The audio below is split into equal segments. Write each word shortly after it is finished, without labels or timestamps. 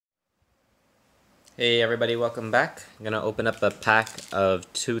Hey everybody, welcome back. I'm going to open up a pack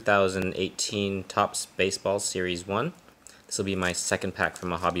of 2018 Topps Baseball Series 1. This will be my second pack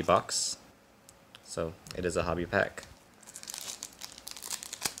from a hobby box. So, it is a hobby pack.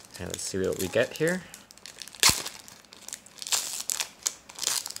 And let's see what we get here.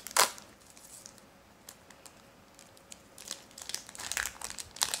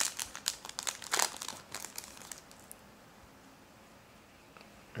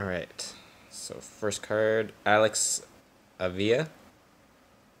 Alright, so first card, Alex Avila.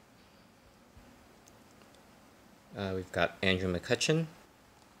 We've got Andrew McCutchen,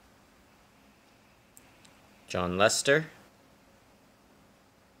 John Lester,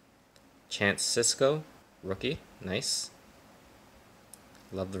 Chance Sisco, rookie, nice.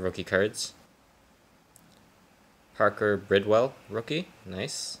 Love the rookie cards. Parker Bridwell, rookie,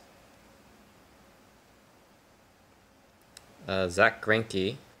 nice. Zach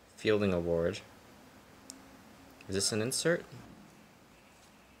Greinke, Fielding Award. Is this an insert?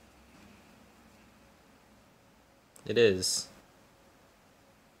 It is.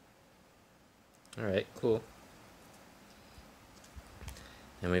 Alright, cool.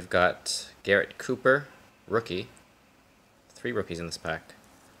 And we've got Garrett Cooper, rookie. 3 rookies in this pack.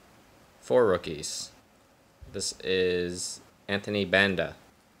 4 rookies. This is Anthony Banda.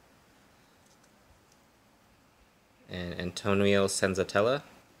 And Antonio Senzatella.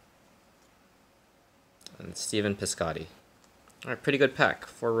 And Steven Piscotty. Alright, pretty good pack.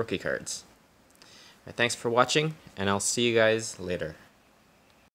 4 rookie cards. Alright, thanks for watching, and I'll see you guys later.